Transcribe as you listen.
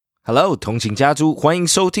Hello， 同情家族，欢迎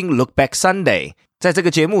收听 Look Back Sunday。在这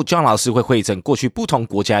个节目 ，John 老师会汇整过去不同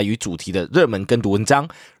国家与主题的热门跟读文章，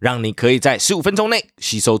让你可以在15分钟内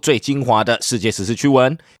吸收最精华的世界时事趣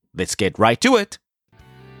闻。Let's get right to it.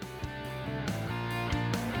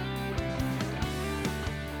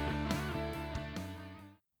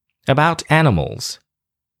 About animals.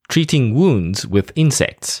 Treating wounds with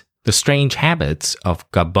insects. The strange habits of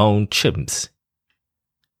Gabon chimps.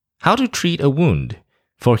 How to treat a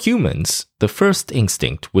wound.For humans, the first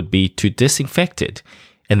instinct would be to disinfect it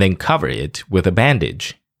and then cover it with a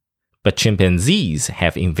bandage. But chimpanzees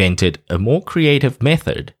have invented a more creative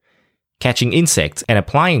method, catching insects and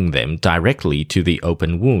applying them directly to the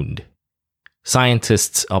open wound.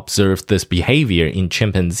 Scientists observed this behavior in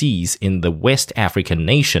chimpanzees in the West African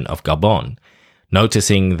nation of Gabon,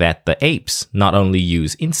 noticing that the apes not only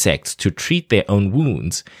use insects to treat their own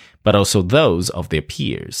wounds, but also those of their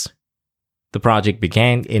peers.The project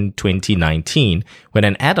began in 2019 when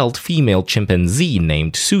an adult female chimpanzee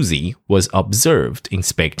named Susie was observed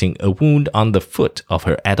inspecting a wound on the foot of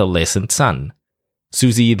her adolescent son.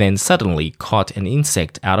 Susie then suddenly caught an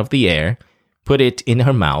insect out of the air, put it in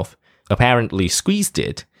her mouth, apparently squeezed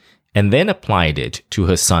it, and then applied it to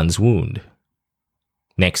her son's wound.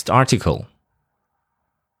 Next article.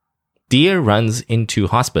 Deer runs into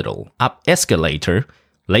hospital, up escalator,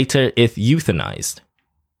 later is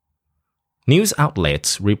euthanized.News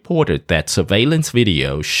outlets reported that surveillance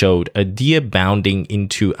video showed a deer bounding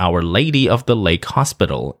into Our Lady of the Lake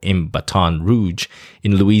Hospital in Baton Rouge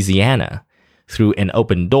in Louisiana through an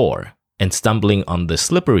open door and stumbling on the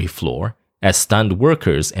slippery floor as stunned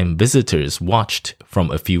workers and visitors watched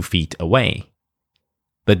from a few feet away.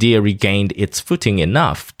 The deer regained its footing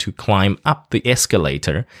enough to climb up the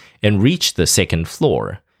escalator and reach the second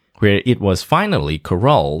floor, where it was finally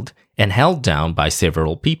corralled and held down by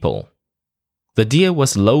several people.The deer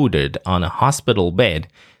was loaded on a hospital bed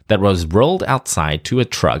that was rolled outside to a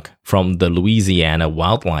truck from the Louisiana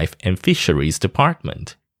Wildlife and Fisheries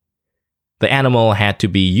Department. The animal had to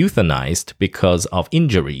be euthanized because of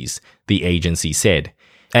injuries, the agency said,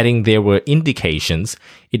 adding there were indications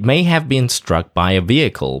it may have been struck by a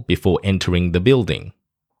vehicle before entering the building.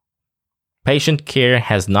 Patient care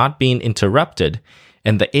has not been interrupted,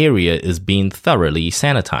 and the area is being thoroughly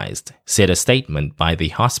sanitized, said a statement by the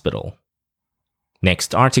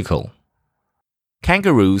hospital.Next article.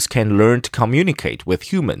 Kangaroos can learn to communicate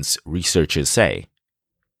with humans, researchers say.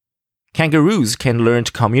 Kangaroos can learn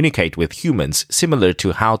to communicate with humans similar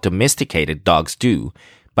to how domesticated dogs do,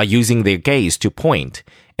 by using their gaze to point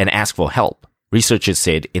and ask for help, researchers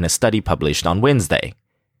said in a study published on Wednesday.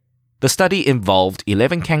 The study involved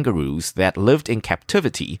 11 kangaroos that lived in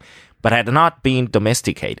captivity but had not been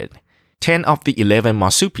domesticated.10 of the 11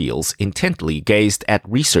 marsupials intently gazed at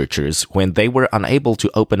researchers when they were unable to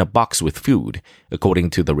open a box with food, according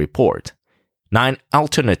to the report. 9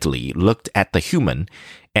 alternately looked at the human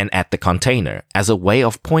and at the container as a way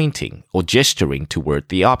of pointing or gesturing toward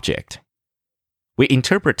the object. We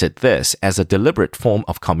interpreted this as a deliberate form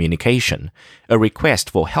of communication, a request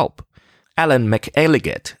for help. Alan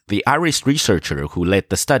McElligott, the Irish researcher who led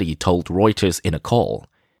the study, told Reuters in a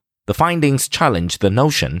call.The findings challenge the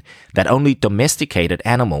notion that only domesticated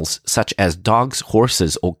animals such as dogs,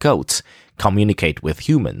 horses, or goats communicate with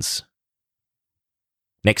humans.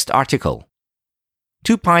 Next article.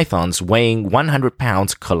 2 pythons weighing 100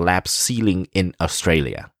 pounds collapse ceiling in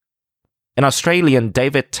Australia. An Australian,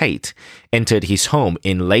 David Tate, entered his home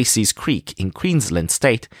in Lacey's Creek in Queensland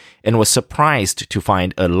State and was surprised to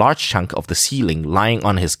find a large chunk of the ceiling lying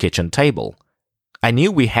on his kitchen table.I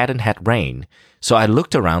knew we hadn't had rain, so I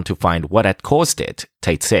looked around to find what had caused it,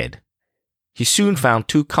 Tate said. He soon found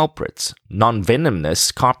 2 culprits,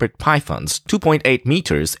 non-venomous carpet pythons 2.8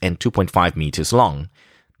 meters and 2.5 meters long,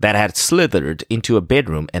 that had slithered into a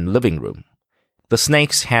bedroom and living room. The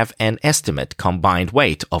snakes have an estimate combined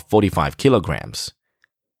weight of 45 kilograms.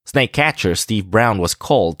 Snake catcher Steve Brown was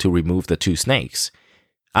called to remove the 2 snakes.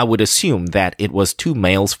 I would assume that it was 2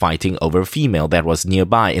 males fighting over a female that was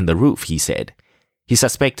nearby in the roof, he said.He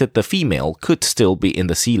suspected the female could still be in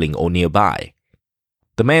the ceiling or nearby.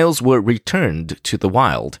 The males were returned to the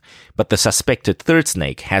wild, but the suspected 3rd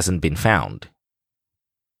snake hasn't been found.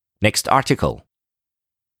 Next article.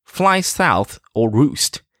 Fly south or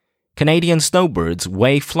roost. Canadian snowbirds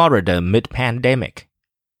weigh Florida mid-pandemic.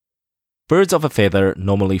 Birds of a feather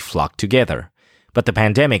normally flock together, but the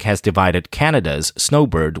pandemic has divided Canada's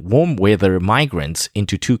snowbird warm-weather migrants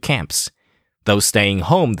into 2 camps.Those staying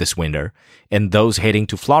home this winter, and those heading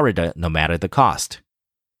to Florida no matter the cost.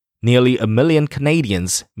 Nearly 1 million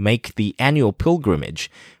Canadians make the annual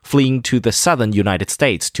pilgrimage, fleeing to the southern United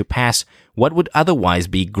States to pass what would otherwise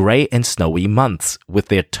be gray and snowy months with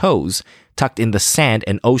their toes tucked in the sand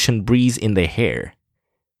and ocean breeze in their hair.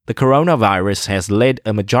 The coronavirus has led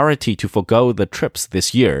a majority to forgo the trips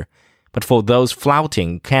this year, but for those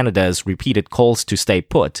flouting Canada's repeated calls to stay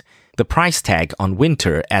put, the price tag on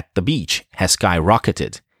winter at the beach has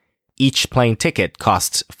skyrocketed. Each plane ticket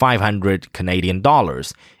costs $500 Canadian,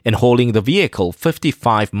 and hauling the vehicle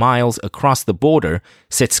 55 miles across the border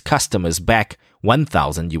sets customers back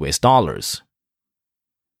 $1,000.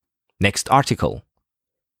 Next article.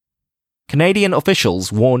 Canadian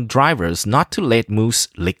officials warn drivers not to let moose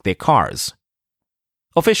lick their cars.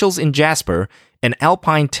 Officials in Jasper, an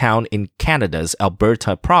alpine town in Canada's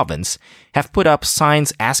Alberta province, have put up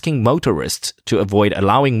signs asking motorists to avoid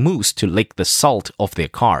allowing moose to lick the salt off their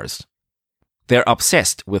cars. They're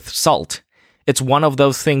obsessed with salt. It's one of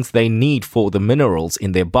those things they need for the minerals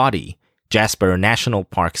in their body, Jasper National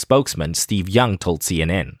Park spokesman Steve Young told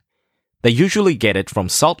CNN. They usually get it from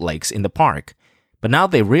salt lakes in the park, but now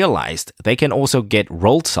they realized they can also get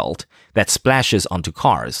rolled salt that splashes onto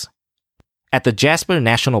cars. At the Jasper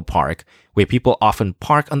National Park, where people often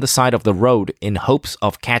park on the side of the road in hopes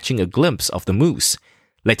of catching a glimpse of the moose,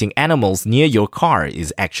 letting animals near your car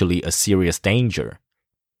is actually a serious danger.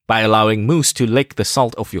 By allowing moose to lick the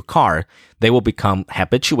salt off your car, they will become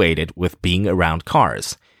habituated with being around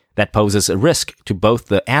cars. That poses a risk to both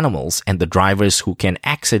the animals and the drivers who can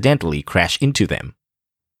accidentally crash into them.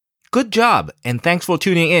 Good job, and thanks for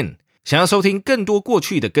tuning in. 想要收听更多过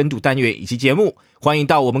去的跟读单元以及节目，欢迎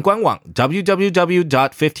到我们官网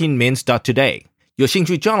www.15mins.today。有兴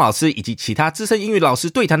趣 John 老师以及其他资深英语老师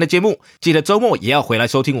对谈的节目，记得周末也要回来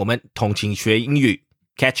收听我们通勤学英语。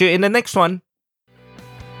Catch you in the next one!